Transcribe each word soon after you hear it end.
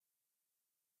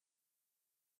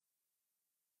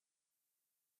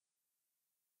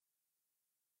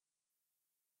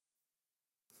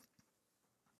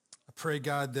pray,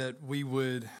 God, that we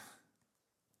would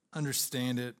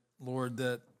understand it, Lord,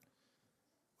 that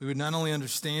we would not only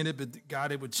understand it, but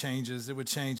God, it would change us. It would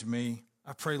change me.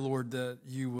 I pray, Lord, that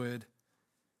you would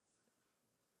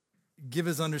give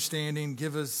us understanding,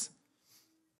 give us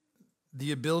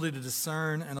the ability to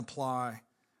discern and apply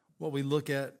what we look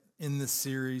at in this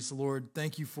series. Lord,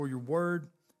 thank you for your word.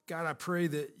 God, I pray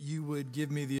that you would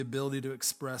give me the ability to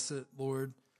express it,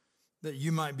 Lord, that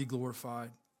you might be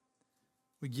glorified.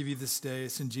 We give you this day.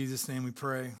 It's in Jesus' name we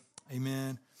pray.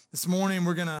 Amen. This morning,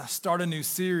 we're going to start a new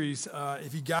series.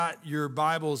 If you got your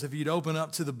Bibles, if you'd open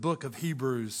up to the book of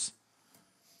Hebrews.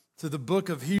 To the book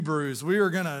of Hebrews. We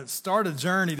are going to start a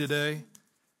journey today.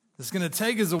 It's going to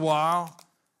take us a while,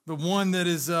 but one that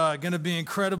is going to be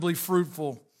incredibly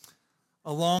fruitful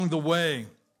along the way.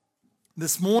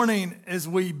 This morning, as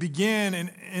we begin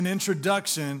an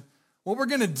introduction, what we're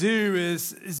going to do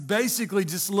is basically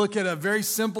just look at a very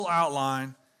simple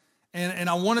outline. And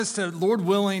I want us to, Lord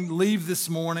willing, leave this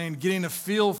morning getting a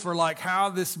feel for like how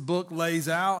this book lays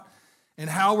out and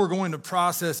how we're going to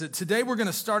process it. Today, we're going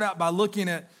to start out by looking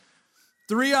at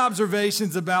three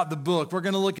observations about the book. We're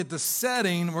going to look at the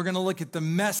setting, we're going to look at the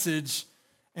message,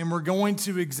 and we're going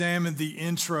to examine the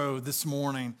intro this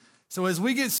morning. So as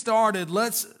we get started,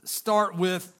 let's start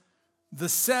with the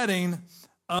setting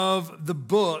of the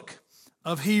book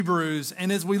of Hebrews.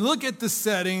 And as we look at the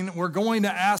setting, we're going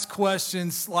to ask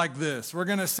questions like this. We're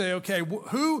going to say, okay,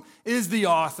 who is the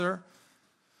author?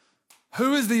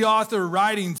 Who is the author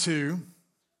writing to?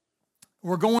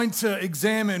 We're going to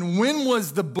examine when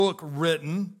was the book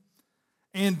written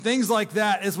and things like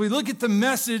that. As we look at the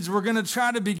message, we're going to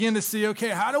try to begin to see, okay,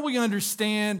 how do we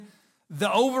understand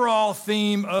the overall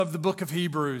theme of the book of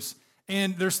Hebrews?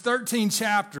 And there's 13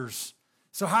 chapters.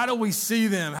 So how do we see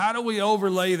them? How do we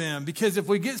overlay them? Because if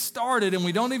we get started and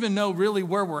we don't even know really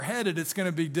where we're headed, it's going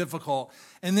to be difficult.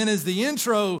 And then as the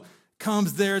intro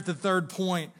comes there at the third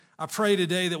point, I pray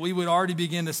today that we would already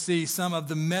begin to see some of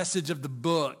the message of the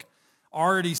book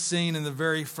already seen in the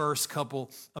very first couple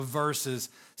of verses.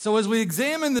 So as we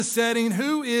examine the setting,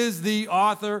 who is the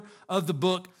author of the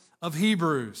book of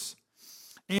Hebrews?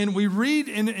 And we read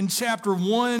in chapter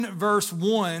 1, verse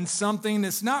 1, something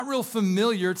that's not real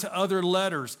familiar to other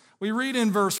letters. We read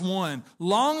in verse 1,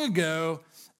 long ago,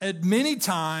 at many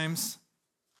times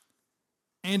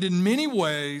and in many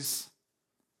ways,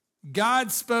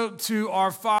 God spoke to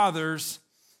our fathers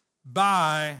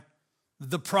by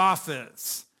the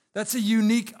prophets. That's a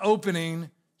unique opening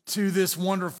to this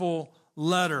wonderful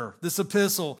letter, this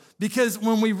epistle, because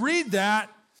when we read that,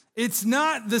 it's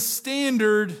not the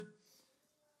standard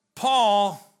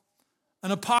Paul,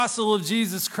 an apostle of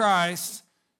Jesus Christ,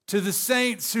 to the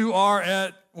saints who are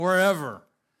at wherever.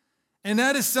 And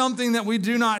that is something that we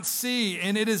do not see,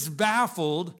 and it has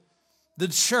baffled the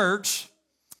church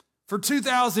for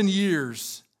 2,000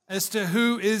 years as to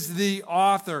who is the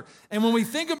author. And when we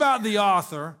think about the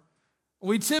author,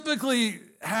 we typically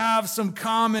have some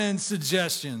common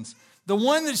suggestions. The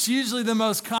one that's usually the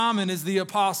most common is the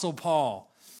Apostle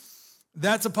Paul.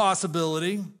 That's a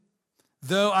possibility.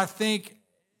 Though I think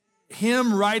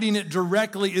him writing it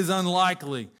directly is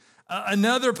unlikely.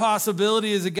 Another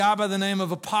possibility is a guy by the name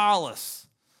of Apollos.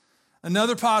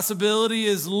 Another possibility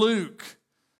is Luke.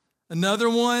 Another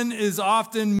one is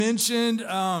often mentioned,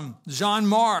 John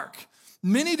Mark.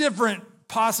 Many different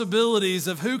possibilities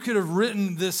of who could have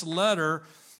written this letter.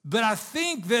 But I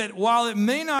think that while it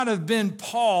may not have been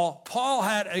Paul, Paul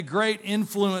had a great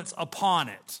influence upon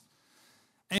it.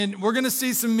 And we're going to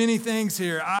see many things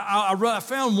here. I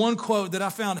found one quote that I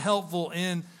found helpful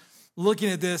in looking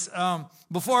at this.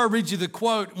 Before I read you the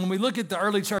quote, when we look at the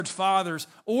early church fathers,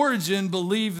 Origen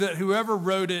believed that whoever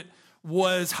wrote it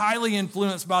was highly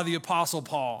influenced by the Apostle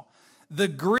Paul. The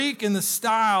Greek and the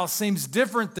style seems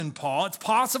different than Paul. It's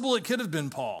possible it could have been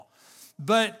Paul.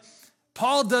 But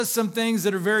Paul does some things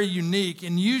that are very unique,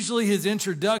 and usually his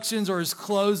introductions or his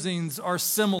closings are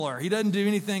similar. He doesn't do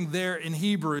anything there in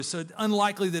Hebrew, so it's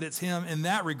unlikely that it's him in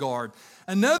that regard.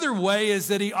 Another way is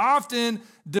that he often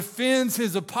defends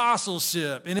his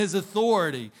apostleship and his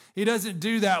authority. He doesn't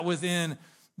do that within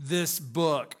this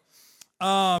book.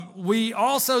 We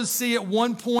also see at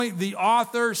one point the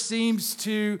author seems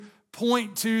to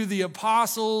point to the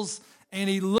apostles, and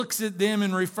he looks at them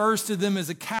and refers to them as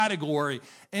a category.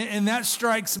 And that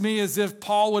strikes me as if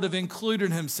Paul would have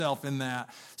included himself in that.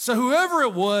 So whoever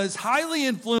it was, highly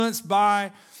influenced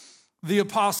by the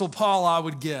Apostle Paul, I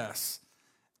would guess.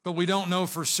 But we don't know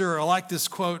for sure. I like this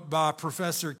quote by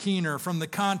Professor Keener. From the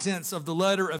contents of the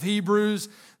letter of Hebrews,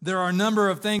 there are a number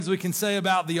of things we can say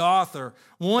about the author.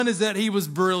 One is that he was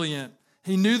brilliant.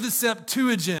 He knew the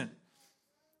Septuagint,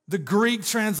 the Greek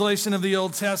translation of the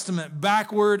Old Testament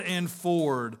backward and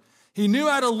forward. He knew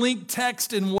how to link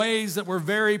text in ways that were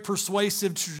very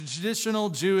persuasive to traditional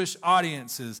Jewish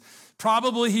audiences.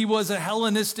 Probably he was a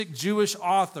Hellenistic Jewish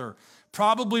author,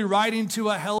 probably writing to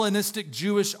a Hellenistic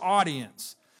Jewish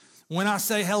audience. When I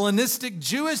say Hellenistic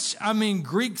Jewish, I mean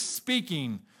Greek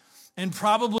speaking and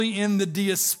probably in the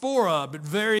diaspora, but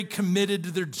very committed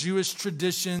to their Jewish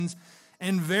traditions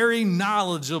and very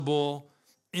knowledgeable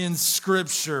in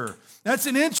Scripture. That's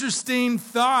an interesting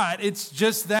thought. It's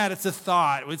just that. It's a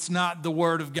thought. It's not the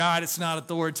Word of God. It's not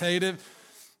authoritative.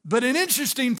 But an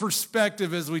interesting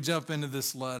perspective as we jump into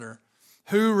this letter.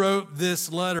 Who wrote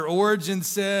this letter? Origen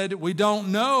said, we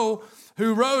don't know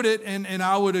who wrote it, and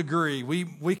I would agree.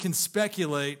 We can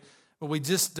speculate, but we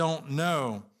just don't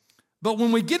know. But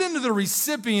when we get into the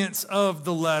recipients of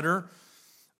the letter,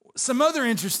 some other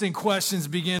interesting questions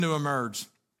begin to emerge.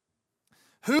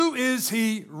 Who is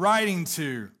he writing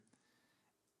to?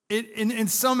 In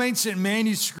some ancient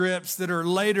manuscripts that are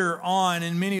later on,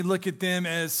 and many look at them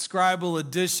as scribal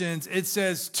additions, it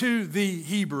says to the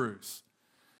Hebrews.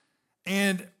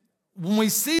 And when we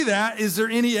see that, is there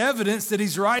any evidence that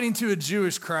he's writing to a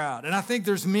Jewish crowd? And I think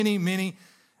there's many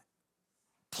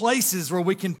places where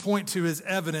we can point to as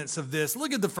evidence of this.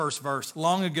 Look at the first verse.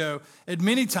 Long ago, at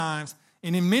many times,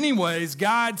 and in many ways,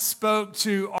 God spoke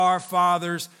to our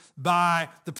fathers by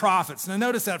the prophets. Now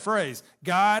notice that phrase.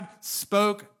 God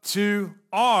spoke to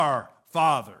our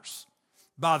fathers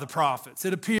by the prophets.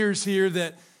 It appears here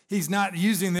that he's not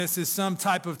using this as some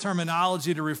type of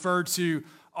terminology to refer to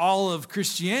all of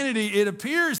Christianity. It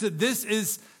appears that this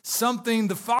is something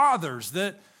the fathers,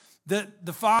 that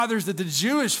the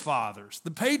Jewish fathers,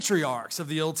 the patriarchs of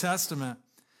the Old Testament.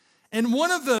 And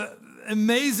one of the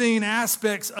amazing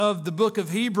aspects of the book of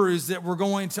Hebrews that we're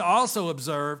going to also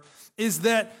observe is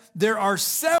that there are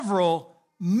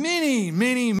many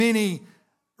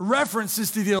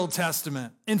references to the Old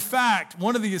Testament. In fact,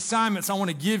 one of the assignments I want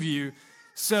to give you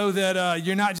so that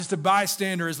you're not just a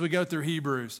bystander as we go through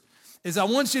Hebrews is I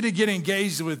want you to get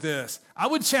engaged with this. I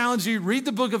would challenge you, read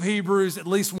the book of Hebrews at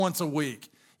least once a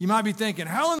week. You might be thinking,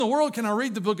 how in the world can I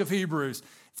read the book of Hebrews?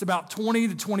 It's about 20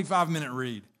 to 25 minute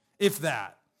read, if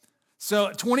that.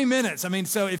 So 20 minutes. I mean,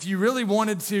 so if you really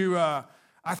wanted to,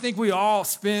 I think we all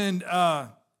spend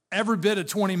every bit of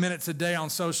 20 minutes a day on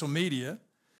social media.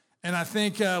 And I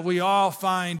think we all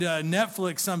find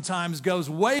Netflix sometimes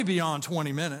goes way beyond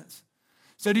 20 minutes.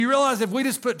 So do you realize if we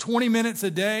just put 20 minutes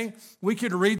a day, we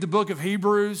could read the book of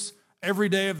Hebrews every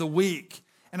day of the week?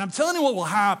 And I'm telling you what will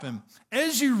happen.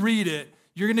 As you read it,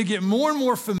 you're going to get more and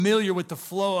more familiar with the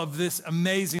flow of this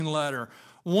amazing letter.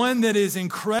 One that is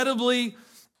incredibly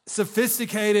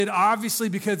sophisticated, obviously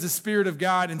because the Spirit of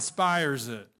God inspires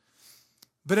it.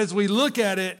 But as we look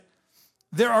at it,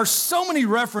 there are so many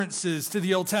references to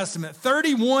the Old Testament.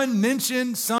 31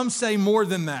 mentioned, some say more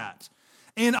than that.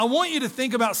 And I want you to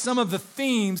think about some of the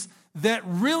themes that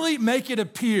really make it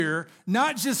appear,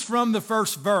 not just from the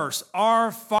first verse,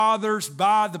 our fathers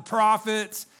by the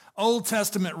prophets, Old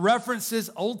Testament references,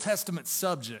 Old Testament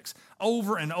subjects,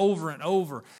 over and over and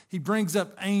over. He brings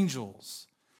up angels.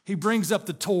 He brings up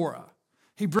the Torah.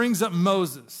 He brings up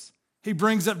Moses. He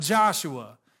brings up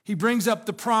Joshua. He brings up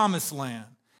the promised land.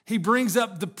 He brings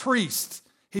up the priest.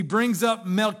 He brings up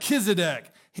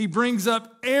Melchizedek. He brings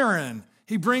up Aaron.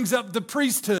 He brings up the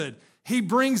priesthood. He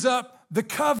brings up the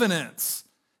covenants.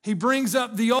 He brings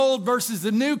up the old versus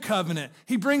the new covenant.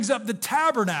 He brings up the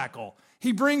tabernacle.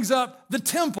 He brings up the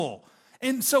temple.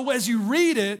 And so as you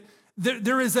read it,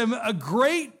 there is a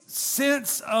great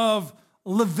sense of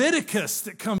Leviticus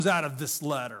that comes out of this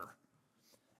letter.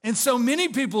 And so many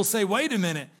people say, wait a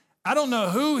minute, I don't know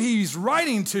who he's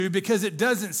writing to because it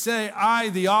doesn't say, I,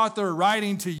 the author,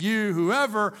 writing to you,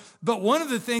 whoever. But one of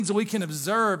the things that we can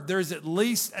observe, there's at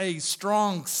least a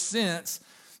strong sense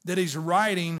that he's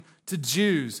writing to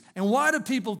Jews. And why do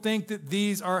people think that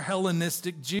these are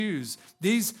Hellenistic Jews?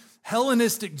 These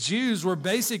Hellenistic Jews were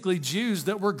basically Jews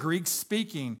that were Greek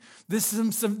speaking. This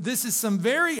is some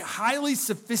very highly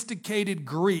sophisticated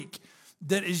Greek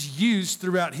that is used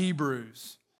throughout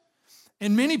Hebrews.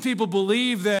 And many people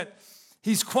believe that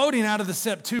he's quoting out of the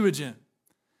Septuagint.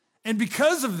 And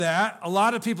because of that, a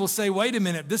lot of people say, wait a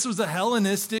minute, this was a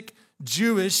Hellenistic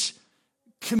Jewish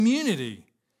community.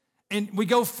 And we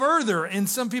go further, and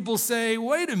some people say,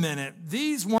 wait a minute,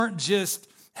 these weren't just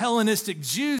Hellenistic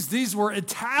Jews, these were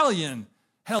Italian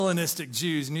Hellenistic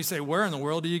Jews. And you say, where in the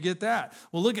world do you get that?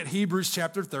 Well, look at Hebrews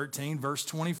chapter 13, verse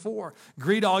 24.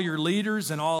 Greet all your leaders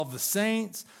and all of the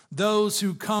saints. Those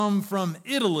who come from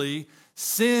Italy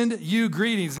send you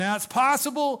greetings. Now, it's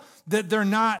possible that they're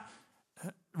not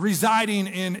residing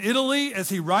in Italy as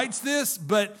he writes this,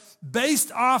 but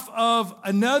based off of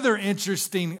another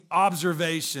interesting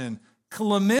observation,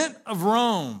 Clement of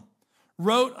Rome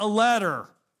wrote a letter,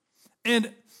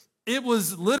 and it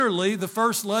was literally the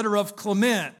first letter of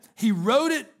Clement. He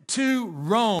wrote it to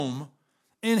Rome,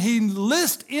 and he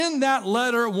lists in that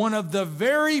letter one of the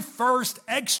very first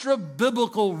extra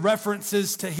biblical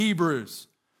references to Hebrews.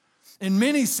 And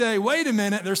many say, wait a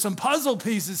minute, there's some puzzle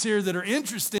pieces here that are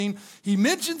interesting. He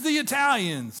mentions the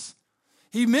Italians.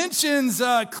 He mentions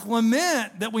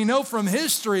Clement, that we know from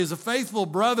history as a faithful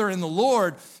brother in the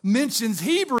Lord, mentions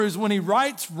Hebrews when he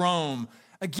writes Rome.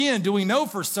 Again, do we know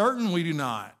for certain? We do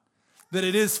not. But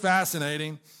it is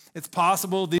fascinating. It's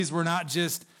possible these were not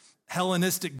just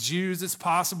Hellenistic Jews. It's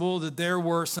possible that there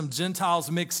were some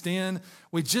Gentiles mixed in.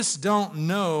 We just don't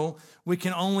know. We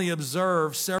can only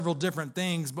observe several different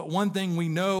things. But one thing we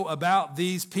know about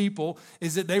these people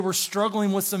is that they were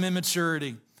struggling with some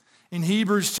immaturity. In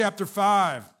Hebrews chapter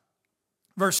 5,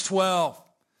 verse 12,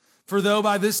 for though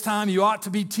by this time you ought to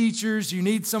be teachers, you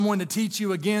need someone to teach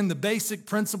you again the basic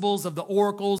principles of the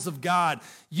oracles of God.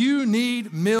 You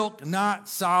need milk, not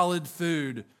solid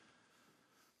food.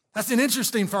 That's an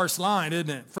interesting first line, isn't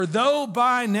it? For though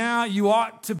by now you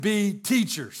ought to be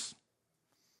teachers.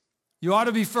 You ought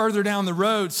to be further down the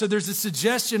road. So there's a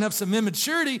suggestion of some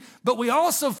immaturity, but we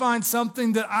also find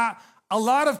something that a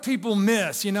lot of people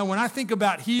miss. You know, when I think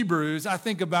about Hebrews, I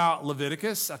think about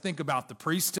Leviticus. I think about the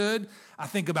priesthood. I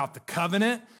think about the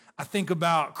covenant. I think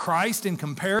about Christ in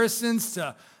comparisons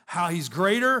to how he's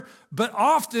greater, but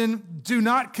often do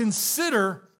not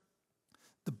consider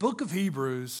the book of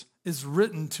Hebrews is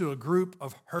written to a group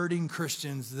of hurting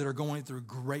Christians that are going through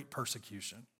great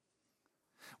persecution.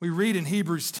 We read in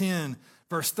Hebrews 10,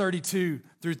 verse 32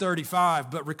 through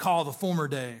 35, but recall the former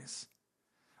days,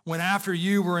 when after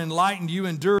you were enlightened, you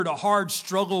endured a hard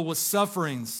struggle with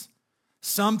sufferings,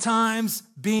 sometimes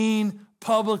being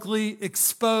publicly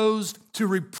exposed to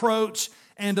reproach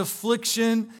and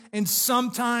affliction, and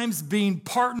sometimes being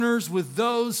partners with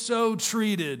those so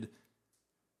treated.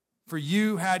 For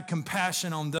you had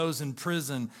compassion on those in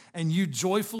prison, and you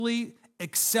joyfully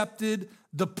accepted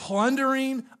the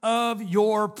plundering of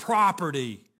your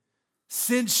property,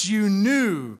 since you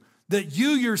knew that you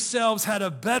yourselves had a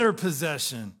better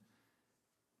possession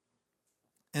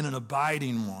and an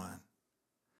abiding one.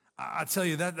 I tell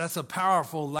you, that's a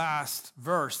powerful last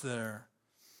verse there.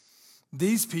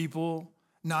 These people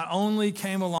not only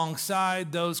came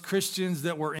alongside those Christians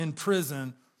that were in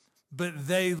prison, but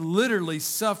they literally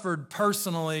suffered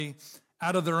personally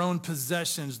out of their own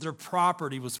possessions. Their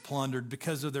property was plundered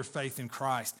because of their faith in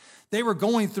Christ. They were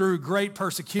going through great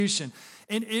persecution.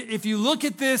 And if you look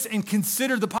at this and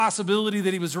consider the possibility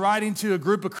that he was writing to a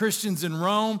group of Christians in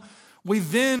Rome, we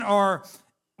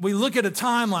look at a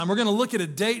timeline. We're going to look at a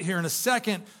date here in a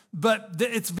second, but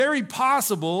it's very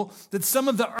possible that some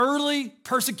of the early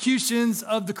persecutions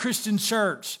of the Christian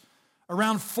church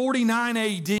around 49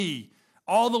 AD,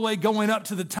 all the way going up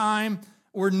to the time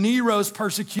where Nero's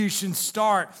persecutions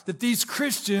start, that these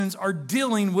Christians are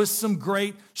dealing with some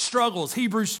great struggles.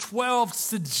 Hebrews 12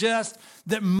 suggests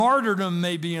that martyrdom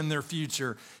may be in their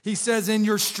future. He says, in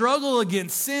your struggle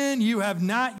against sin, you have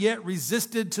not yet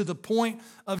resisted to the point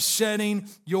of shedding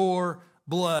your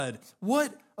blood.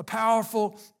 What a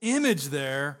powerful image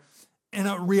there and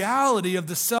a reality of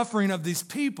the suffering of these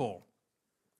people.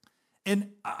 And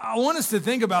I want us to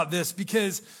think about this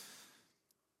because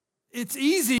it's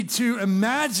easy to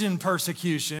imagine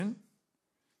persecution,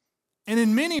 and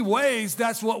in many ways,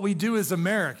 that's what we do as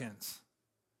Americans.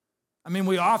 I mean,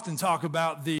 we often talk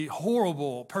about the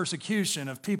horrible persecution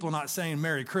of people not saying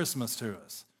Merry Christmas to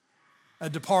us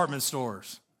at department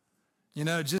stores, you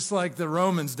know, just like the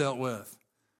Romans dealt with.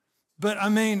 But I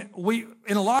mean,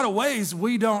 in a lot of ways,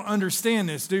 we don't understand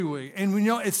this, do we? And we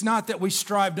know it's not that we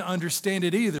strive to understand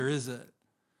it either, is it?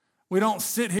 We don't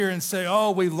sit here and say,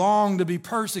 oh, we long to be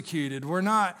persecuted. We're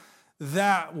not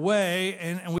that way,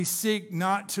 and we seek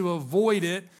not to avoid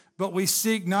it, but we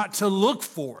seek not to look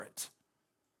for it.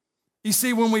 You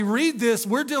see, when we read this,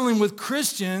 we're dealing with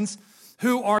Christians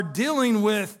who are dealing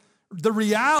with the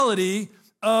reality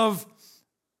of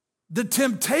the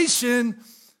temptation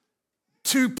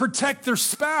to protect their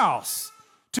spouse,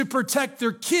 to protect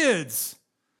their kids,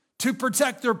 to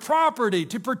protect their property,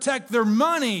 to protect their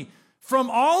money,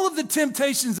 from all of the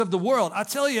temptations of the world. I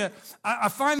tell you, I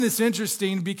find this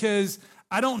interesting because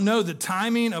I don't know the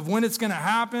timing of when it's going to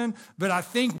happen, but I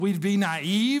think we'd be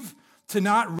naive to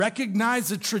not recognize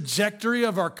the trajectory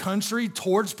of our country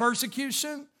towards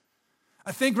persecution.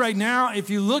 I think right now, if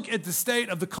you look at the state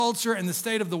of the culture and the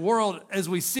state of the world as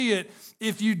we see it,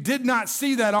 if you did not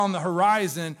see that on the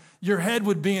horizon, your head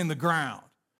would be in the ground.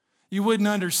 You wouldn't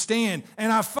understand.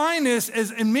 And I find this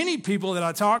in many people that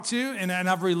I talk to, and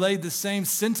I've relayed the same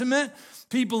sentiment.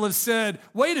 People have said,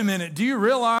 wait a minute, do you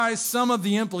realize some of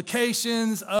the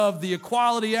implications of the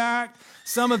Equality Act?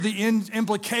 Some of the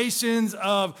implications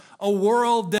of a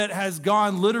world that has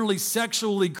gone literally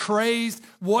sexually crazed?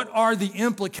 What are the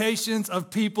implications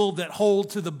of people that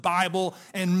hold to the Bible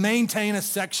and maintain a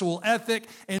sexual ethic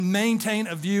and maintain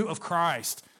a view of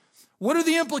Christ? What are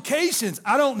the implications?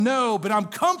 I don't know, but I'm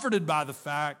comforted by the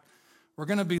fact we're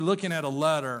going to be looking at a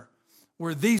letter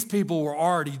where these people were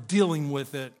already dealing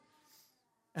with it,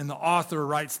 and the author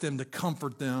writes them to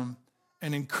comfort them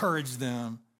and encourage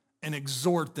them and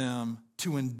exhort them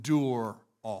to endure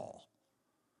all.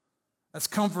 That's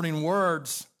comforting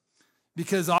words,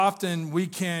 because often we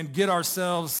can get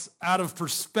ourselves out of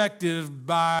perspective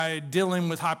by dealing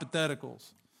with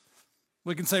hypotheticals.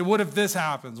 We can say, what if this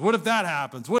happens? What if that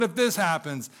happens? What if this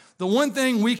happens? The one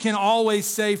thing we can always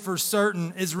say for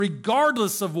certain is,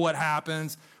 regardless of what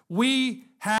happens, we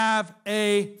have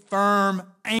a firm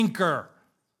anchor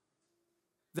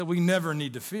that we never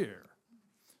need to fear.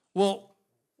 Well,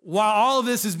 while all of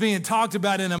this is being talked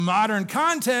about in a modern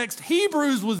context,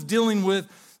 Hebrews was dealing with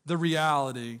the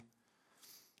reality.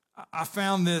 I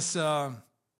found this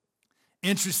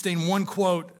interesting. One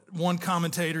quote, one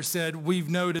commentator said, we've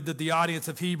noted that the audience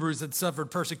of Hebrews had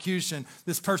suffered persecution.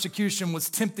 This persecution was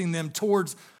tempting them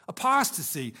towards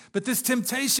apostasy, but this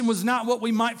temptation was not what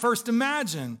we might first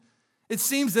imagine. It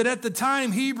seems that at the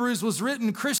time Hebrews was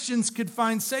written, Christians could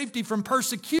find safety from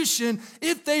persecution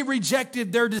if they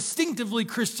rejected their distinctively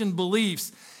Christian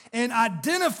beliefs and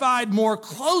identified more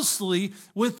closely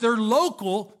with their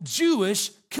local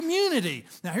Jewish community.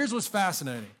 Now, here's what's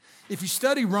fascinating. If you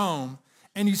study Rome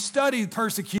and you study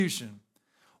persecution,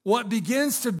 what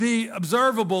begins to be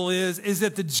observable is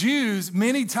that the Jews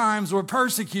many times were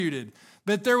persecuted.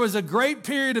 But there was a great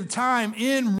period of time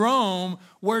in Rome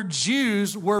where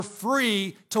Jews were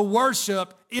free to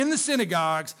worship in the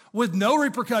synagogues with no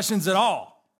repercussions at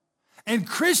all. And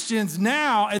Christians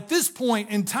now, at this point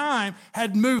in time,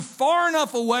 had moved far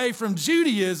enough away from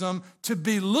Judaism to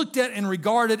be looked at and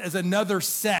regarded as another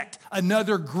sect,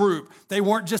 another group. They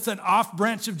weren't just an off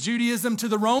branch of Judaism to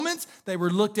the Romans. They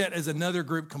were looked at as another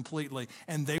group completely,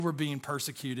 and they were being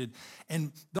persecuted.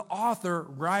 And the author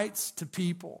writes to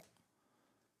people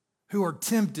who are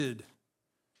tempted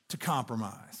to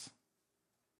compromise.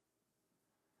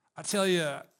 I tell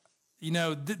you,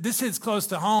 this hits close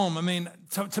to home. I mean,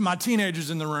 to my teenagers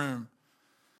in the room,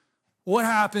 what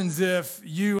happens if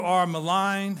you are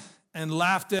maligned and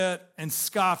laughed at and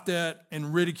scoffed at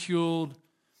and ridiculed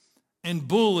and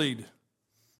bullied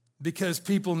because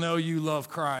people know you love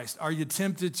Christ? Are you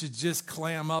tempted to just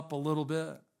clam up a little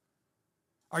bit?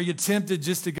 Are you tempted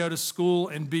just to go to school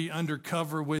and be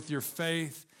undercover with your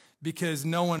faith? Because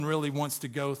no one really wants to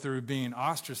go through being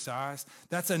ostracized.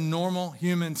 That's a normal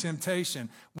human temptation.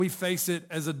 We face it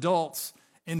as adults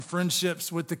in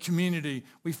friendships with the community.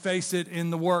 We face it in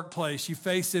the workplace. You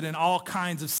face it in all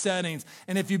kinds of settings.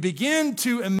 And if you begin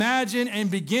to imagine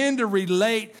and begin to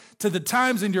relate to the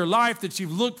times in your life that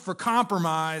you've looked for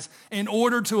compromise in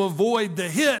order to avoid the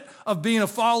hit of being a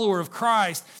follower of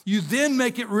Christ, you then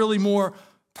make it really more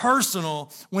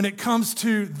personal when it comes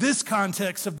to this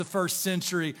context of the first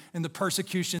century and the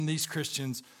persecution these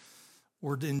Christians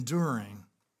were enduring.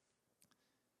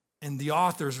 And the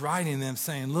author's writing them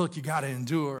saying, look, you got to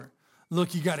endure.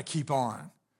 Look, you got to keep on.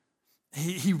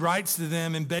 He writes to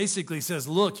them and basically says,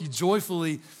 look,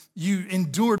 you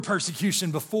endured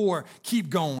persecution before. Keep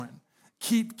going.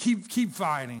 Keep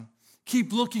fighting.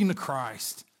 Keep looking to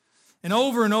Christ. And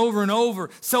over and over and over.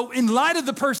 So in light of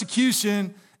the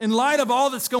persecution, in light of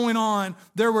all that's going on,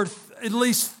 there were at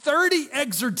least 30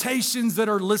 exhortations that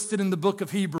are listed in the book of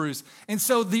Hebrews. And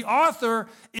so the author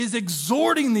is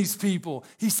exhorting these people.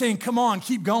 He's saying, come on,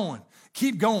 keep going,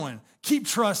 keep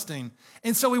trusting.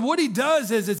 And so what he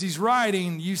does is, as he's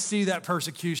writing, you see that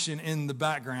persecution in the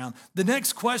background. The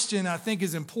next question I think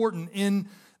is important in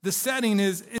the setting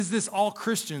is this all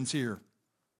Christians here?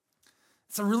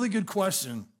 It's a really good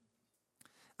question.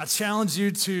 I challenge you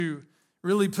to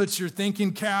really put your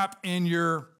thinking cap and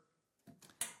your,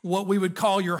 what we would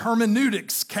call your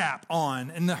hermeneutics cap on.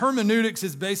 And the hermeneutics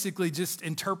is basically just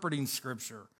interpreting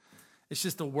scripture. It's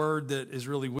just a word that is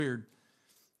really weird.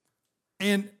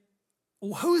 And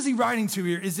who is he writing to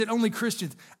here? Is it only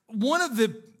Christians? One of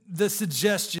the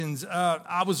suggestions,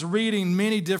 I was reading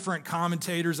many different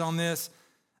commentators on this.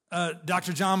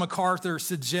 Dr. John MacArthur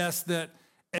suggests that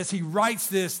as he writes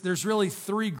this, there's really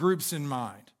three groups in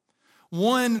mind.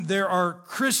 One, there are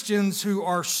Christians who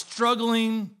are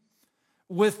struggling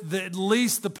with at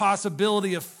least the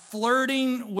possibility of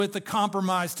flirting with the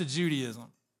compromise to Judaism.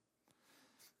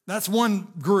 That's one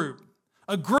group.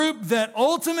 A group that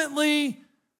ultimately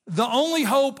the only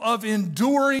hope of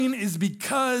enduring is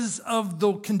because of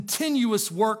the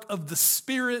continuous work of the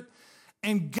Spirit,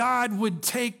 and God would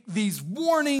take these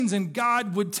warnings and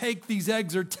God would take these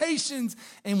exhortations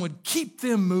and would keep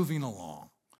them moving along.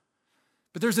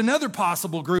 But there's another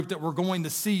possible group that we're going to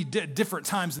see at different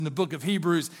times in the book of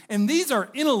Hebrews, and these are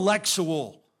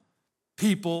intellectual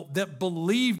people that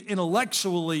believed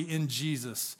intellectually in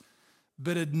Jesus,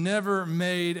 but had never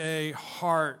made a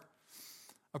heart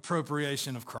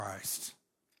appropriation of Christ.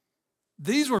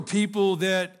 These were people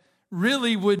that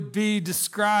really would be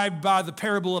described by the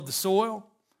parable of the soil,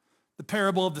 the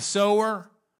parable of the sower,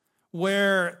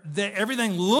 where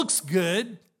everything looks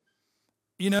good.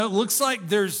 You know, it looks like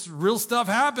there's real stuff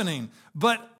happening.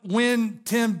 But when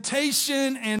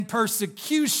temptation and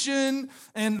persecution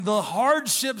and the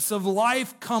hardships of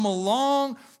life come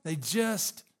along, they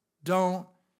just don't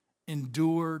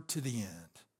endure to the end.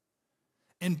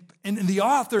 And the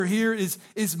author here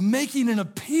is making an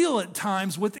appeal at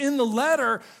times within the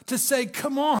letter to say,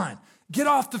 come on, get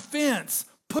off the fence.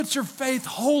 Put your faith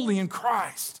wholly in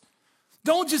Christ.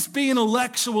 Don't just be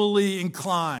intellectually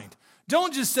inclined.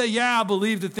 Don't just say, yeah, I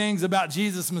believe the things about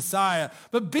Jesus Messiah,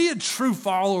 but be a true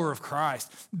follower of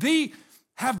Christ.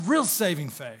 Have real saving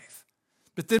faith.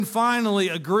 But then finally,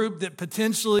 a group that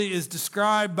potentially is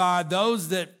described by those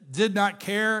that did not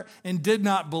care and did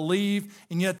not believe,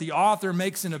 and yet the author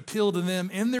makes an appeal to them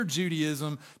in their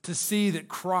Judaism to see that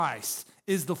Christ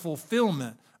is the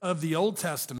fulfillment of the Old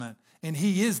Testament, and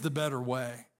he is the better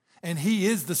way, and he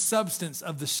is the substance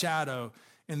of the shadow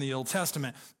in the Old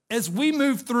Testament. As we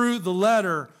move through the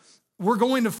letter, we're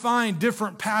going to find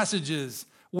different passages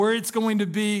where it's going to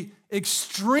be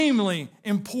extremely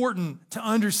important to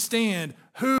understand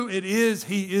who it is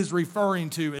he is referring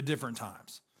to at different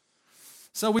times.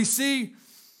 So we see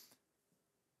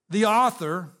the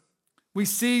author, we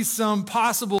see some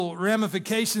possible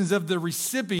ramifications of the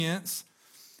recipients,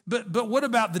 but what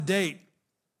about the date?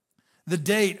 The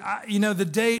date,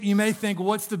 you may think,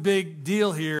 what's the big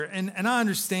deal here? And I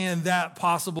understand that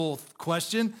possible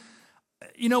question.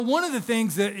 You know, one of the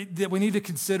things that we need to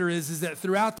consider is that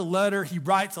throughout the letter, he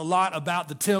writes a lot about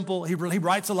the temple. He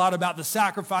writes a lot about the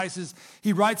sacrifices.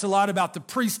 He writes a lot about the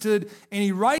priesthood. And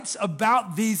he writes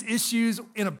about these issues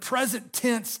in a present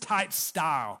tense type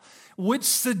style, which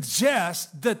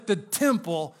suggests that the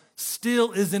temple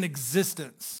still is in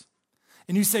existence.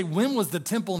 And you say, when was the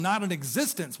temple not in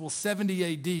existence? Well,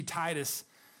 70 AD, Titus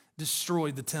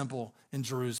destroyed the temple in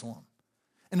Jerusalem.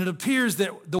 And it appears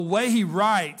that the way he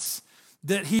writes,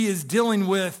 that he is dealing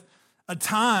with a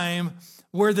time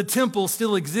where the temple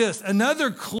still exists.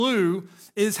 Another clue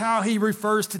is how he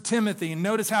refers to Timothy. And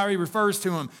notice how he refers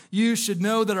to him. You should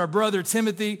know that our brother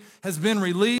Timothy has been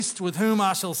released, with whom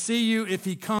I shall see you if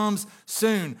he comes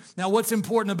soon. Now, what's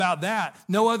important about that?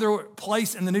 No other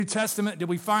place in the New Testament did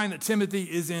we find that Timothy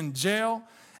is in jail.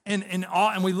 And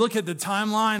we look at the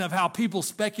timeline of how people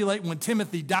speculate when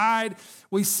Timothy died.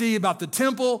 We see about the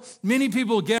temple. Many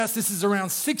people guess this is around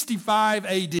 65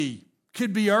 AD.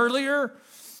 Could be earlier,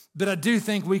 but I do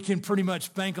think we can pretty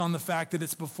much bank on the fact that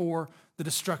it's before the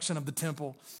destruction of the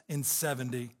temple in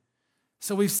 70.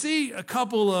 So we see a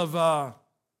couple of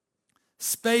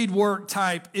spade work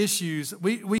type issues.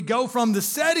 We go from the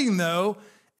setting, though,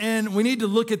 and we need to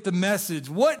look at the message.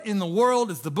 What in the world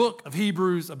is the book of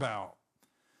Hebrews about?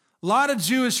 A lot of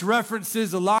Jewish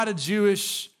references, a lot of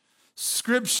Jewish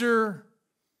scripture,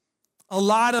 a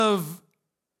lot of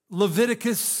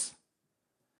Leviticus.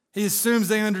 He assumes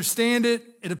they understand it,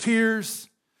 it appears.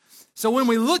 So when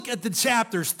we look at the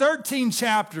chapters, 13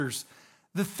 chapters,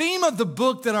 the theme of the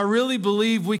book that I really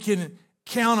believe we can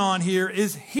count on here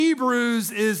is Hebrews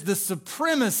is the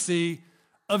supremacy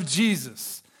of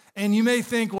Jesus. And you may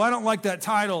think, well, I don't like that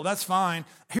title. That's fine.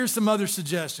 Here's some other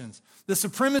suggestions. The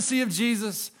supremacy of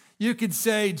Jesus. You could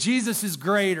say Jesus is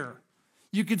greater.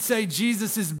 You could say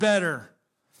Jesus is better.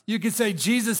 You could say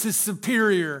Jesus is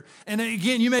superior. And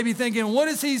again, you may be thinking, what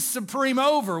is he supreme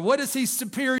over? What is he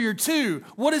superior to?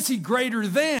 What is he greater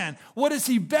than? What is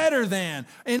he better than?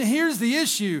 And here's the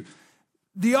issue.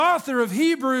 The author of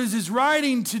Hebrews is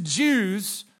writing to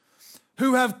Jews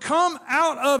who have come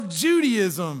out of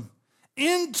Judaism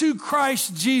into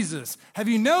Christ Jesus. Have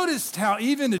you noticed how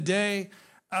even today,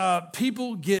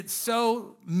 people get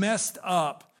so messed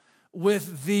up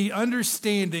with the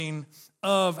understanding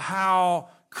of how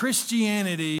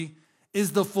Christianity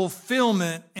is the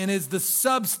fulfillment and is the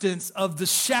substance of the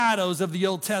shadows of the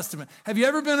Old Testament. Have you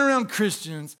ever been around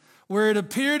Christians where it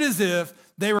appeared as if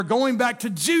they were going back to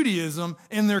Judaism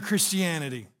in their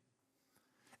Christianity?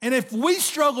 And if we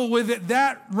struggle with it,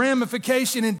 that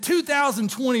ramification in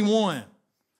 2021,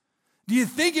 do you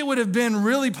think it would have been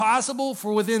really possible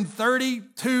for within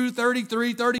 32,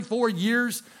 33, 34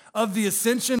 years of the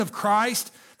ascension of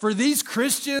Christ, for these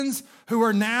Christians who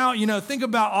are now, think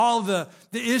about all the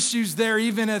issues there,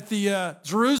 even at the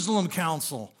Jerusalem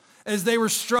Council, as they were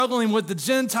struggling with the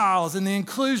Gentiles and the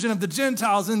inclusion of the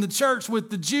Gentiles in the church with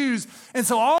the Jews. And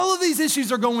so all of these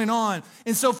issues are going on.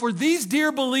 And so for these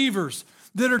dear believers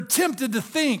that are tempted to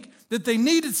think that they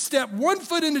need to step one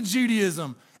foot into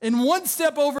Judaism and one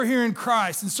step over here in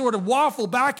Christ and sort of waffle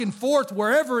back and forth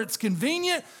wherever it's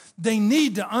convenient, they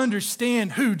need to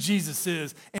understand who Jesus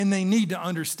is, and they need to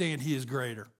understand he is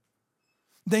greater.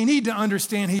 They need to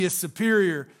understand he is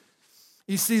superior.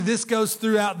 You see, this goes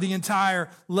throughout the entire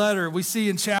letter. We see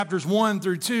in chapters 1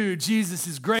 through 2, Jesus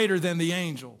is greater than the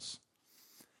angels.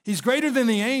 He's greater than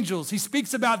the angels. He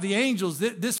speaks about the angels.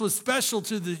 This was special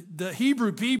to the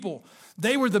Hebrew people.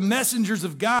 They were the messengers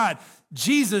of God.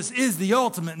 Jesus is the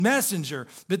ultimate messenger.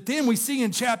 But then we see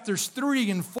in chapters 3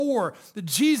 and 4 that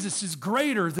Jesus is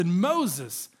greater than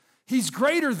Moses. He's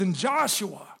greater than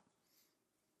Joshua.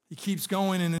 He keeps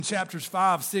going, and in chapters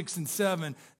 5, 6, and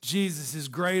 7, Jesus is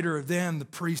greater than the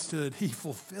priesthood. He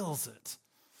fulfills it.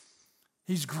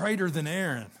 He's greater than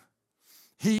Aaron.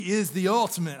 He is the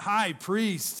ultimate high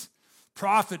priest,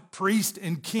 prophet, priest,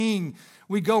 and king.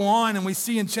 We go on and we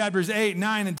see in chapters 8,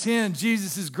 9, and 10,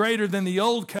 Jesus is greater than the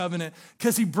old covenant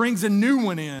because he brings a new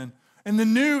one in. And the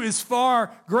new is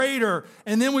far greater.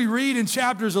 And then we read in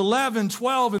chapters 11,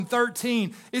 12, and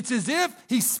 13, it's as if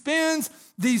he spends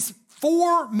these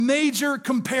 4 major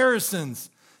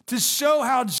comparisons to show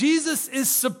how Jesus is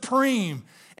supreme.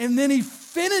 And then he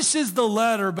finishes the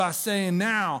letter by saying,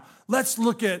 now, let's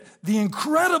look at the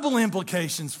incredible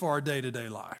implications for our day-to-day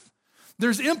life.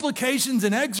 There's implications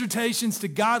and exhortations to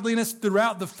godliness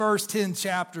throughout the first 10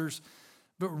 chapters,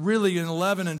 but really in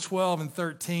 11 and 12 and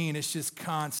 13, it's just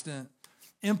constant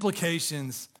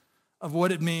implications of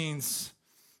what it means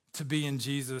to be in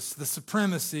Jesus, the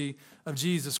supremacy of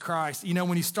Jesus Christ.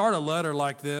 When you start a letter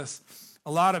like this,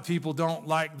 a lot of people don't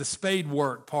like the spade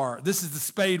work part. This is the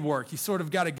spade work. You sort of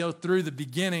got to go through the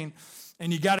beginning,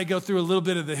 and you got to go through a little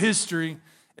bit of the history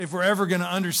if we're ever going to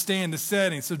understand the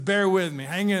setting. So bear with me.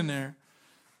 Hang in there.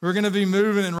 We're going to be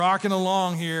moving and rocking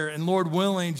along here, and Lord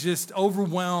willing, just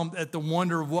overwhelmed at the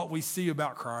wonder of what we see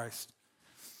about Christ.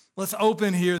 Let's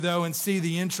open here, though, and see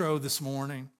the intro this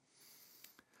morning.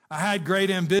 I had great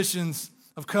ambitions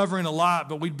of covering a lot,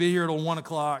 but we'd be here till 1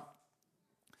 o'clock,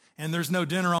 and there's no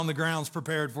dinner on the grounds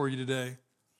prepared for you today.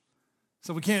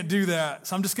 So we can't do that.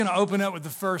 So I'm just going to open up with the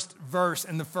first verse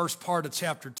and the first part of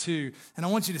chapter 2. And I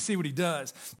want you to see what he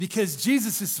does, because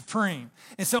Jesus is supreme.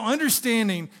 And so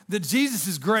understanding that Jesus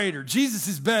is greater, Jesus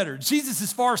is better, Jesus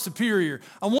is far superior,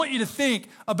 I want you to think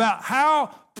about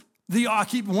how I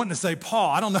keep wanting to say Paul.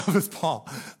 I don't know if it's Paul.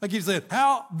 I keep saying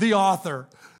how the author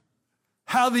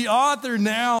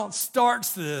now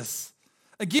starts this.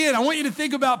 Again, I want you to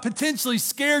think about potentially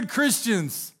scared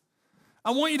Christians.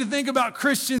 I want you to think about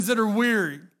Christians that are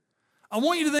weary. I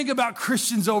want you to think about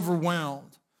Christians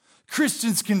overwhelmed,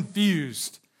 Christians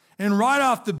confused. And right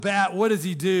off the bat, what does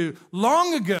he do?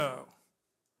 Long ago,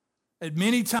 at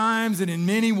many times and in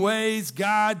many ways,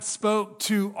 God spoke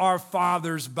to our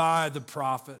fathers by the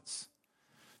prophets.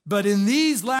 But in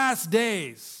these last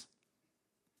days,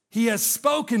 he has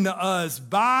spoken to us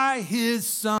by his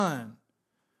Son,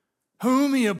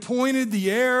 whom he appointed the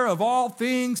heir of all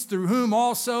things, through whom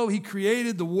also he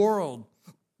created the world.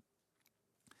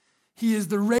 He is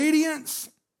the radiance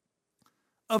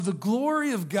of the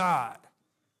glory of God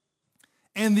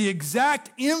and the exact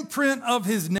imprint of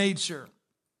his nature.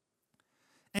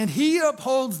 And he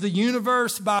upholds the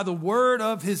universe by the word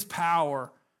of his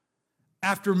power.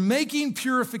 After making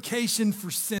purification for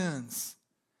sins,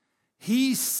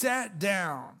 he sat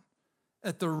down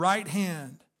at the right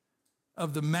hand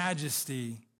of the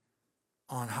majesty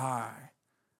on high.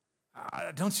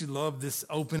 Don't you love this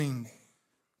opening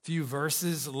few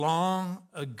verses? Long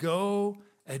ago,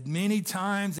 at many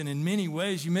times and in many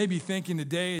ways, you may be thinking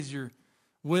today as you're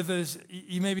with us,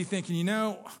 you may be thinking,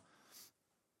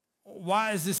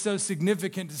 why is this so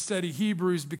significant to study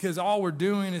Hebrews? Because all we're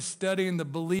doing is studying the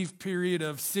belief period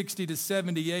of 60 to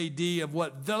 70 AD of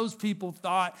what those people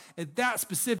thought at that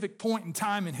specific point in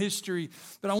time in history.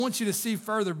 But I want you to see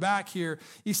further back here.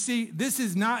 You see, this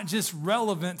is not just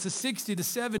relevant to 60 to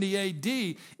 70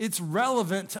 AD. It's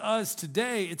relevant to us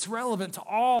today. It's relevant to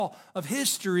all of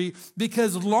history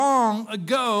because long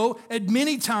ago, at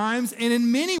many times and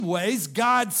in many ways,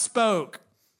 God spoke.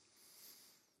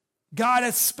 God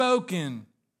has spoken.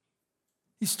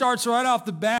 He starts right off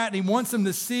the bat and he wants them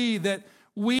to see that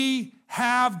we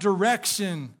have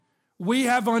direction. We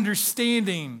have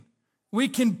understanding. We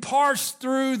can parse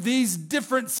through these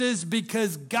differences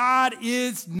because God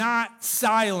is not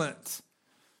silent.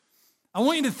 I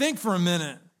want you to think for a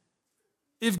minute.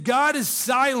 If God is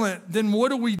silent, then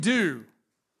what do?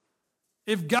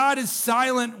 If God is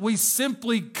silent, we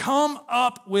simply come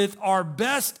up with our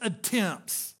best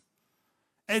attempts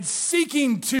at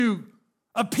seeking to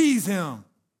appease him.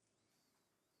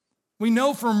 We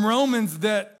know from Romans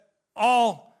that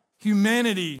all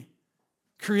humanity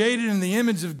created in the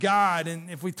image of God, and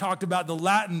if we talked about the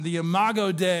Latin, the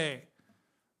imago Dei,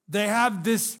 they have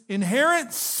this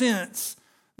inherent sense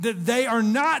that they are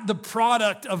not the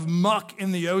product of muck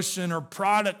in the ocean or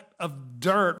product of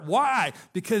dirt. Why?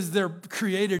 Because they're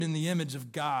created in the image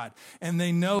of God, and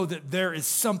they know that there is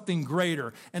something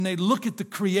greater, and they look at the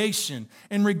creation,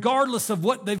 and regardless of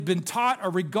what they've been taught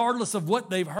or regardless of what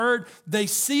they've heard, they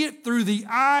see it through the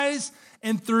eyes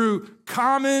and through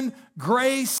common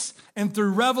grace and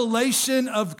through revelation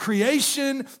of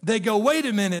creation. They go, wait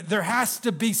a minute, there has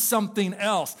to be something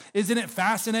else. Isn't it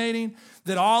fascinating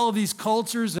that all of these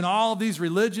cultures and all of these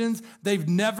religions, they've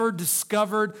never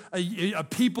discovered a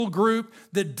people group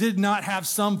that did not have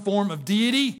some form of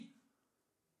deity?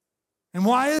 And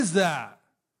why is that?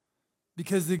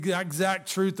 Because the exact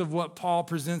truth of what Paul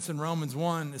presents in Romans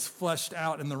 1 is fleshed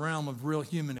out in the realm of real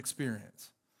human experience.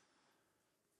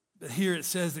 But here it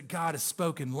says that God has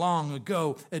spoken long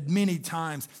ago at many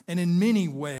times and in many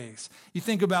ways. You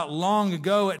think about long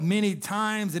ago at many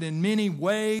times and in many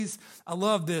ways. I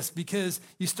love this because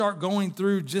you start going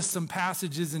through just some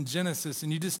passages in Genesis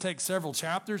and you just take several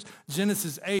chapters.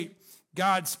 Genesis 8,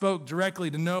 God spoke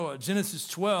directly to Noah. Genesis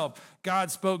 12,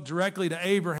 God spoke directly to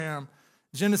Abraham.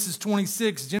 Genesis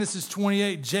 26, Genesis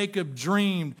 28, Jacob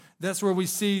dreamed. That's where we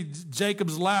see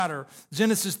Jacob's ladder.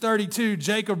 Genesis 32,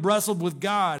 Jacob wrestled with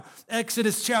God.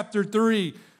 Exodus chapter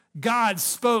 3, God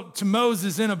spoke to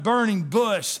Moses in a burning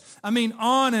bush. I mean,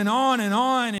 on and on and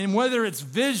on. And whether it's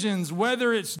visions,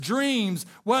 whether it's dreams,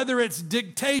 whether it's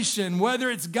dictation,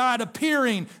 whether it's God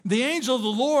appearing, the angel of the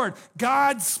Lord,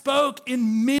 God spoke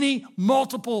in many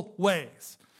multiple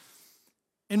ways.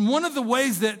 And one of the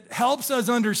ways that helps us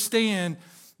understand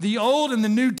the Old and the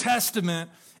New Testament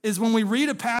is when we read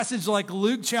a passage like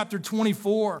Luke chapter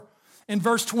 24 and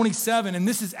verse 27, and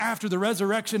this is after the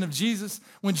resurrection of Jesus,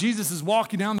 when Jesus is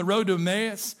walking down the road to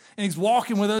Emmaus, and he's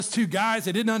walking with those two guys.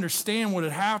 They didn't understand what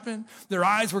had happened. Their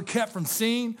eyes were kept from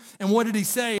seeing. And what did he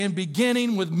say? In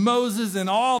beginning with Moses and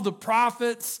all the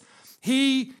prophets,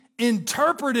 he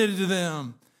interpreted to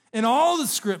them in all the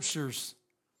scriptures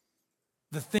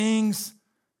the things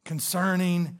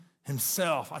concerning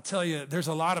himself. I tell you, there's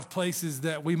a lot of places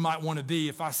that we might want to be.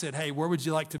 If I said, hey, where would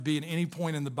you like to be at any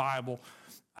point in the Bible?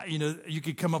 You know, you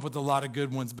could come up with a lot of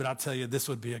good ones, but I'll tell you, this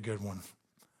would be a good one.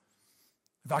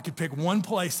 If I could pick one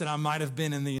place that I might have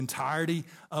been in the entirety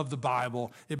of the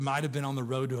Bible, it might have been on the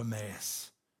road to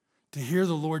Emmaus, to hear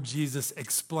the Lord Jesus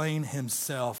explain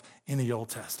himself in the Old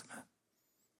Testament.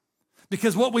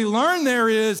 Because what we learn there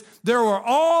is there were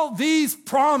all these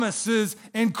promises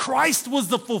and Christ was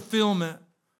the fulfillment.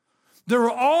 There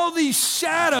were all these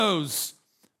shadows,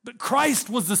 but Christ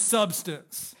was the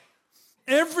substance.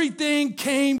 Everything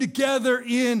came together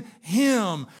in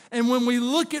him. And when we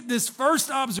look at this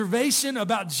first observation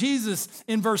about Jesus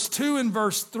in verse 2 and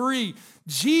verse 3,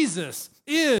 Jesus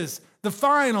is the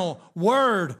final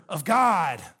word of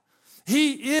God.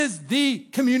 He is the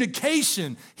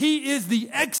communication. He is the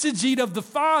exegete of the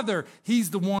Father. He's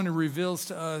the one who reveals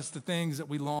to us the things that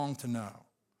we long to know.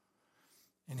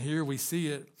 And here we see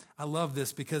it. I love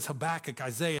this because Habakkuk,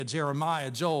 Isaiah, Jeremiah,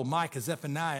 Joel, Micah,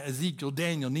 Zephaniah, Ezekiel,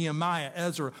 Daniel, Nehemiah,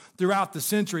 Ezra, throughout the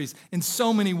centuries in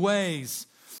so many ways.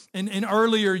 And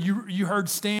earlier you heard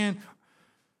Stan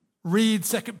read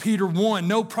 2 Peter 1.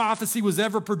 No prophecy was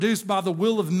ever produced by the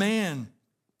will of man,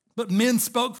 but men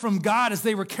spoke from God as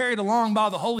they were carried along by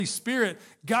the Holy Spirit.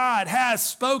 God has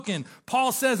spoken.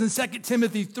 Paul says in 2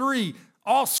 Timothy 3,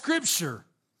 all scripture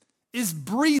is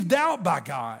breathed out by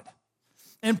God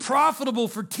and profitable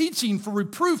for teaching, for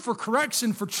reproof, for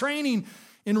correction, for training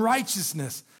in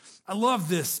righteousness. I love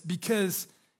this because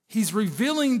he's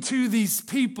revealing to these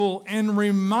people and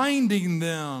reminding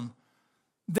them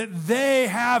that they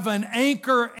have an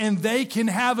anchor and they can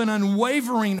have an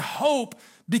unwavering hope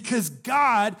because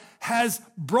God has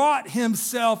brought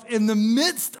himself in the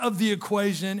midst of the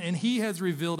equation, and he has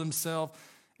revealed himself,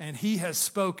 and he has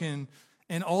spoken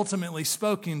and ultimately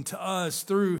spoken to us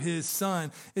through his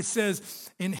Son. It says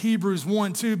in Hebrews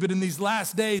 1:2, but in these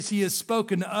last days he has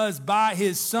spoken to us by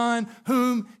his Son,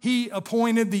 whom he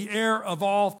appointed the heir of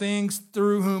all things,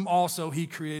 through whom also he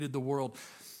created the world.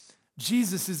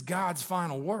 Jesus is God's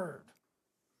final word.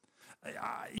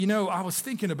 I was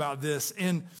thinking about this,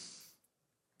 and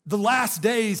the last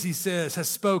days, he says, has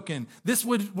spoken. This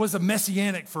was a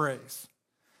messianic phrase.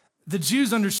 The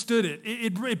Jews understood it.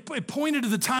 It pointed to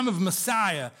the time of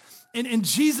Messiah. And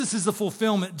Jesus is the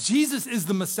fulfillment. Jesus is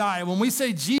the Messiah. When we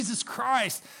say Jesus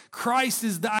Christ, Christ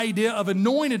is the idea of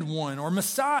anointed one or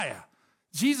Messiah.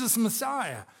 Jesus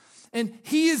Messiah. And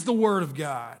he is the Word of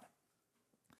God.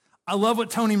 I love what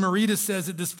Tony Merida says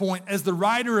at this point. As the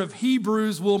writer of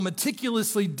Hebrews will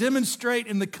meticulously demonstrate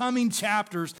in the coming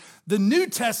chapters, the New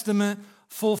Testament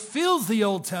fulfills the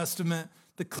Old Testament.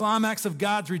 The climax of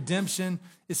God's redemption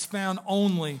is found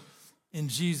only in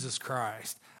Jesus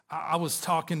Christ. I was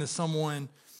talking to someone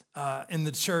in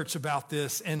the church about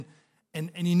this, and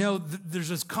there's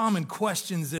just common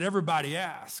questions that everybody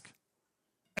asks.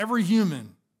 Every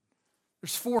human.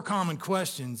 There's 4 common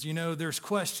questions. There's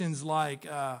questions like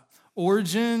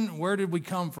origin, where did we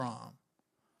come from?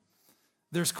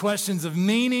 There's questions of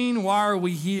meaning, why are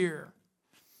we here?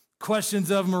 Questions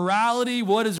of morality,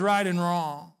 what is right and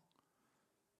wrong?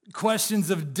 Questions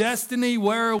of destiny,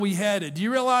 where are we headed? Do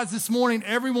you realize this morning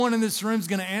everyone in this room is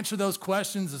going to answer those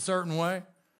questions a certain way?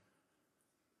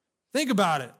 Think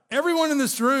about it. Everyone in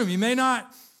this room, you may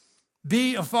not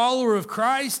be a follower of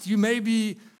Christ, you may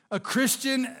be a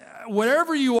Christian,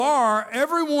 whatever you are,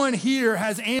 everyone here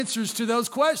has answers to those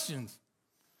questions.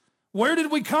 Where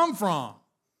did we come from?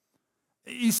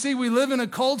 You see, we live in a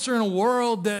culture and a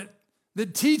world that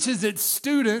teaches its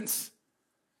students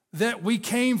that we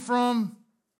came from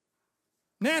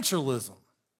naturalism,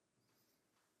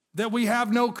 that we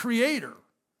have no creator,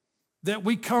 that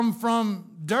we come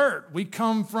from dirt, we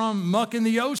come from muck in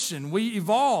the ocean, we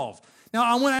evolve. Now,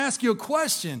 I want to ask you a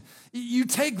question. You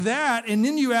take that and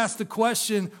then you ask the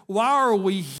question, why are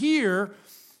we here?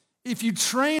 If you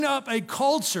train up a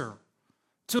culture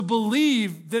to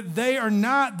believe that they are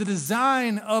not the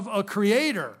design of a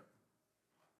creator,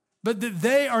 but that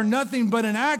they are nothing but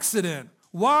an accident,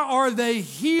 why are they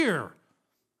here?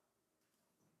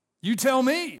 You tell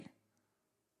me.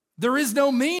 There is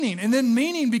no meaning. And then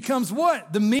meaning becomes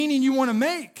what? The meaning you want to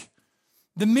make.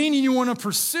 The meaning you want to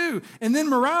pursue. And then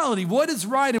morality. What is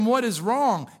right and what is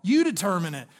wrong? You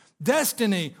determine it.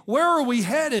 Destiny. Where are we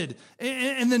headed?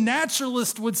 And the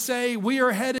naturalist would say we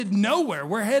are headed nowhere.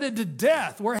 We're headed to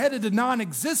death. We're headed to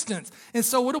non-existence. And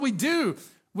so what do?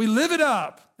 We live it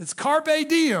up. It's carpe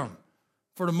diem.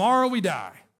 For tomorrow we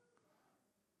die.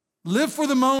 Live for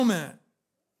the moment.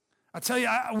 I tell you,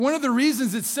 one of the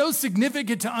reasons it's so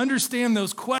significant to understand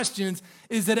those questions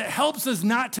is that it helps us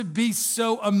not to be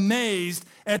so amazed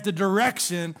at the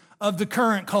direction of the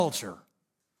current culture.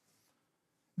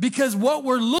 Because what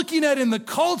we're looking at in the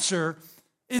culture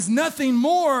is nothing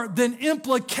more than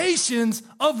implications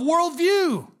of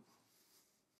worldview.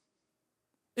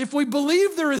 If we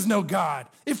believe there is no God,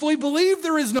 if we believe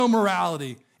there is no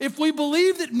morality, if we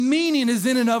believe that meaning is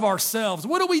in and of ourselves,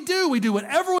 what do? We do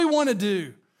whatever we want to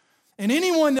do. And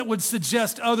anyone that would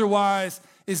suggest otherwise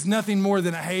is nothing more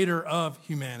than a hater of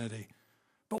humanity.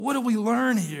 But what do we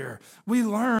learn here? We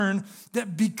learn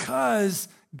that because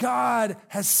God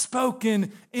has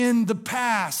spoken in the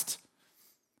past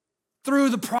through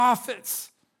the prophets,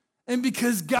 and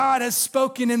because God has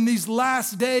spoken in these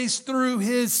last days through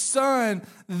his Son,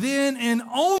 then and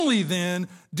only then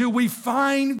do we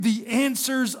find the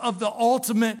answers of the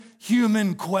ultimate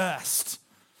human quest.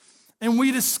 And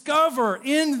we discover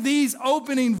in these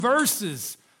opening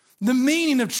verses the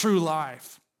meaning of true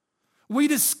life. We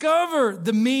discover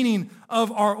the meaning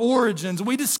of our origins.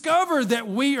 We discover that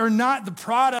we are not the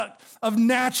product of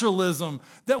naturalism,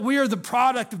 that we are the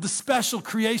product of the special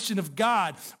creation of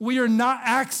God. We are not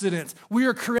accidents. We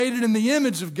are created in the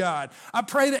image of God. I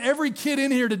pray that every kid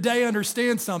in here today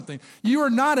understands something. You are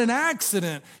not an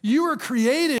accident. You are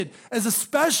created as a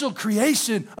special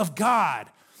creation of God.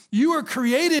 You are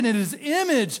created in his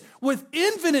image with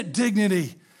infinite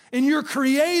dignity. And you're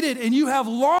created and you have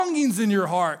longings in your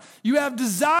heart. You have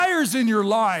desires in your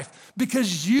life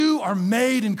because you are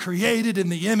made and created in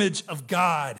the image of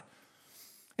God.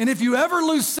 And if you ever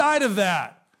lose sight of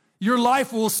that, your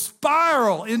life will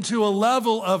spiral into a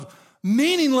level of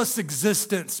meaningless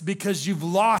existence because you've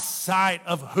lost sight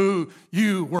of who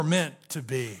you were meant to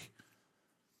be.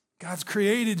 God's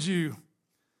created you.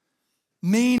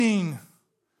 Meaning,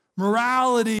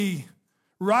 morality,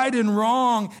 right and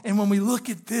wrong. And when we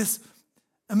look at this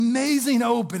amazing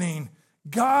opening,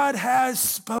 God has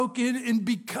spoken, and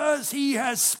because he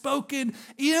has spoken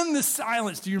in the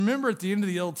silence. Do you remember at the end of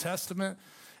the Old Testament?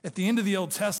 At the end of the Old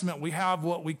Testament, we have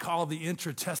what we call the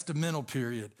intertestamental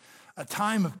period. A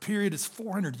time of period is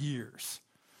 400 years.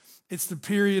 It's the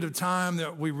period of time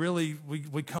that we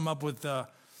come up with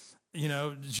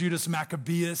Judas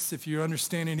Maccabeus, if you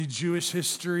understand any Jewish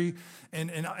history, and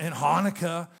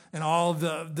Hanukkah, and all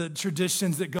the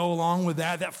traditions that go along with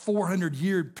that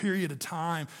 400-year period of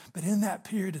time. But in that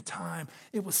period of time,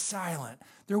 it was silent.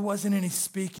 There wasn't any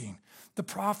speaking. The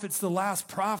prophets, the last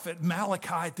prophet,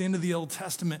 Malachi, at the end of the Old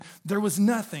Testament, there was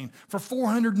nothing. For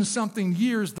 400 and something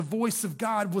years, the voice of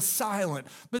God was silent.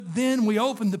 But then we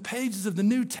opened the pages of the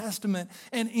New Testament,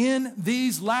 and in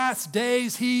these last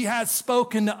days, he has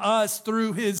spoken to us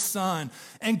through his Son.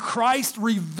 And Christ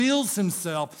reveals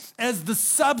himself as the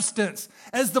substance,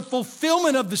 as the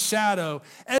fulfillment of the shadow,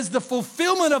 as the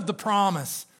fulfillment of the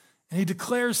promise. And he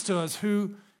declares to us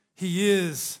who he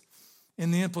is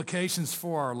and the implications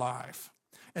for our life.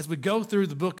 As we go through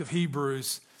the book of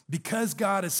Hebrews, because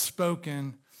God has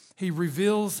spoken, he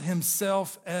reveals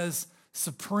himself as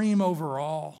supreme over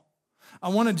all. I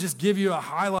want to just give you a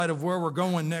highlight of where we're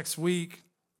going next week.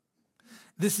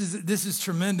 This is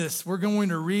tremendous. We're going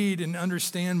to read and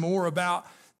understand more about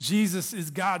Jesus is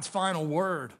God's final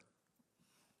word.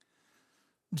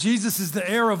 Jesus is the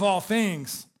heir of all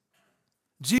things.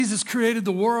 Jesus created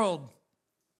the world.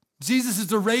 Jesus is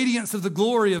the radiance of the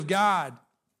glory of God.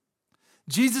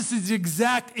 Jesus is the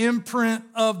exact imprint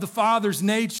of the Father's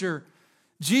nature.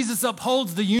 Jesus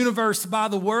upholds the universe by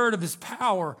the word of his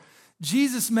power.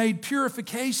 Jesus made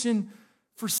purification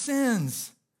for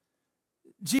sins.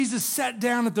 Jesus sat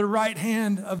down at the right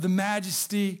hand of the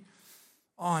majesty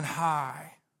on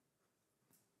high.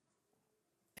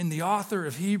 And the author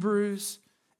of Hebrews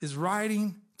is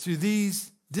writing to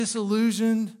these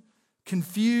disillusioned,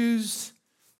 confused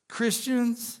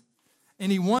Christians,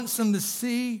 and he wants them to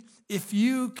see, if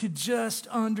you could just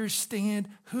understand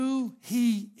who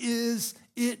he is,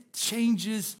 it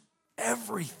changes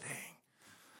everything.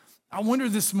 I wonder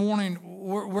this morning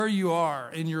where you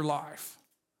are in your life.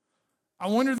 I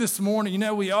wonder this morning,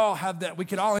 we all have that. We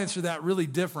could all answer that really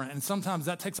different, and sometimes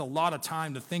that takes a lot of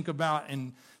time to think about,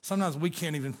 and sometimes we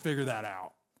can't even figure that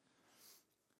out.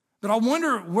 But I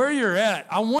wonder where you're at.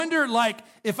 I wonder,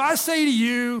 if I say to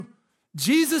you,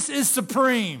 Jesus is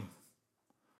supreme,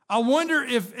 I wonder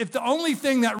if the only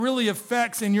thing that really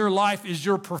affects in your life is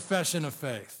your profession of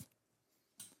faith.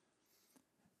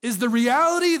 Is the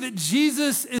reality that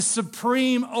Jesus is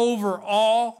supreme over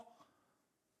all,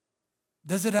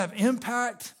 does it have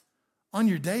impact on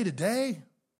your day-to-day?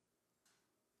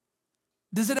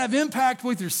 Does it have impact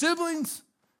with your siblings?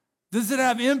 Does it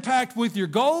have impact with your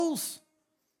goals?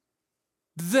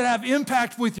 Does it have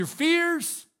impact with your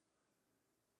fears?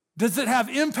 Does it have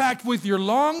impact with your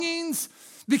longings?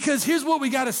 Because here's what we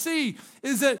got to see,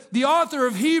 is that the author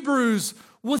of Hebrews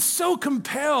was so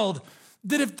compelled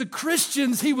that if the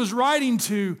Christians he was writing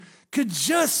to could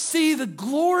just see the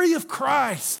glory of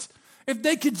Christ, if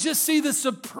they could just see the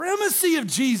supremacy of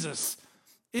Jesus,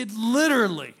 it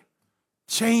literally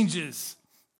changes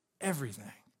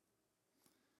everything.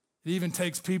 It even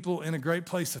takes people in a great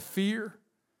place of fear.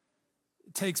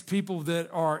 It takes people that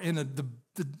are in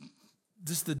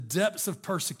just the depths of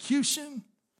persecution,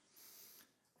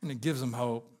 and it gives them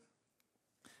hope.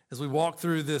 As we walk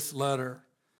through this letter,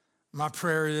 my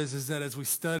prayer is that as we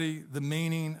study the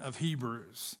meaning of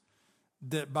Hebrews,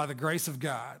 that by the grace of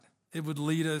God, it would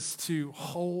lead us to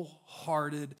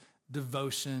wholehearted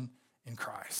devotion in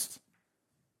Christ.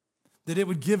 That it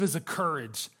would give us a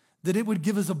courage, that it would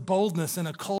give us a boldness in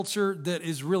a culture that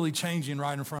is really changing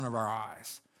right in front of our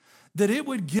eyes. That it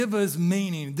would give us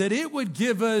meaning, that it would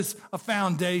give us a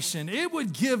foundation, it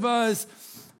would give us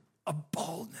a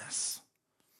boldness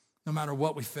no matter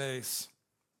what we face.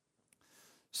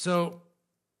 So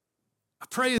I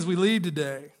pray as we leave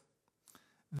today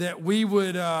that we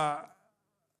would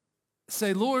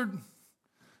say, Lord,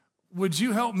 would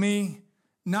you help me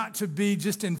not to be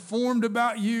just informed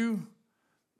about you,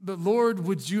 but Lord,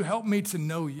 would you help me to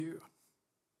know you?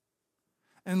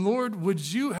 And Lord, would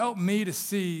you help me to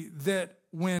see that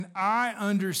when I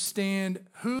understand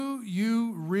who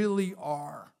you really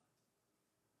are,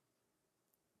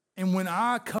 and when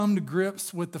I come to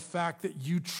grips with the fact that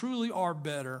you truly are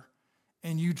better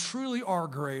and you truly are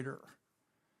greater,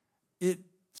 it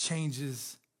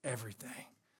changes everything.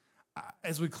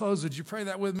 As we close, would you pray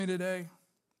that with me today?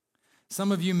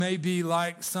 Some of you may be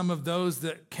like some of those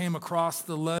that came across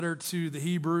the letter to the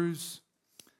Hebrews,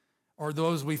 or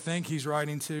those we think he's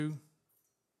writing to,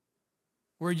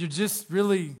 where you're just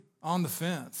really on the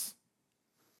fence.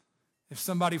 If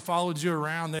somebody followed you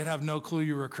around, they'd have no clue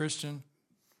you were a Christian,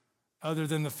 other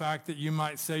than the fact that you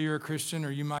might say you're a Christian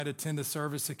or you might attend a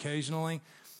service occasionally.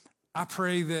 I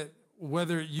pray that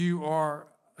whether you are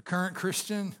a current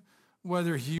Christian,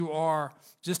 whether you are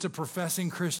just a professing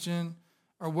Christian,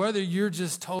 or whether you're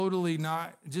just totally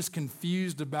not, just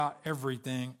confused about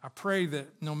everything, I pray that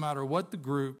no matter what the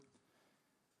group,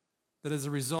 that as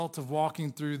a result of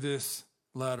walking through this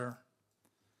letter,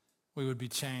 we would be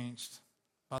changed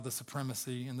by the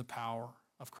supremacy and the power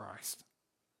of Christ.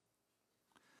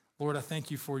 Lord, I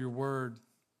thank you for your word.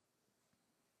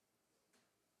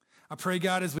 I pray,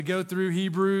 God, as we go through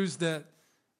Hebrews, that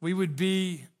we would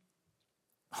be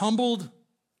humbled.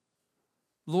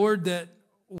 Lord, that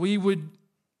we would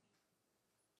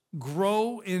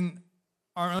grow in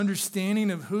our understanding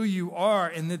of who you are,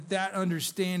 and that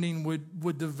understanding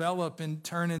would develop and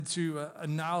turn into a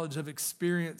knowledge of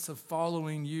experience of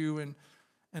following you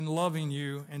and loving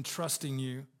you and trusting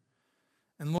you.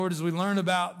 And Lord, as we learn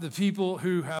about the people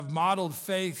who have modeled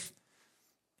faith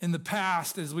in the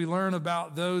past, as we learn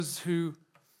about those who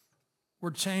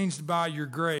were changed by your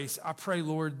grace, I pray,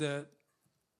 Lord, that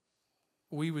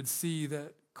we would see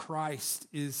that Christ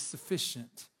is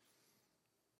sufficient,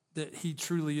 that he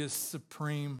truly is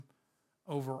supreme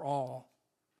over all.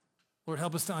 Lord,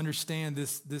 help us to understand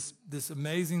this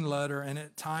amazing letter, and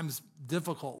at times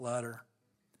difficult letter.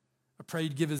 I pray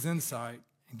you'd give us insight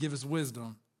and give us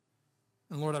wisdom.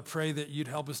 And Lord, I pray that you'd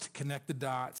help us to connect the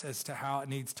dots as to how it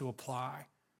needs to apply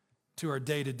to our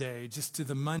day-to-day, just to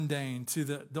the mundane, to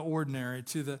the ordinary,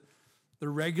 to the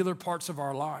regular parts of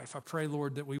our life. I pray,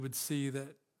 Lord, that we would see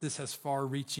that this has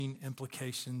far-reaching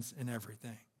implications in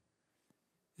everything.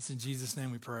 It's in Jesus'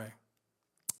 name we pray.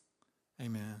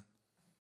 Amen.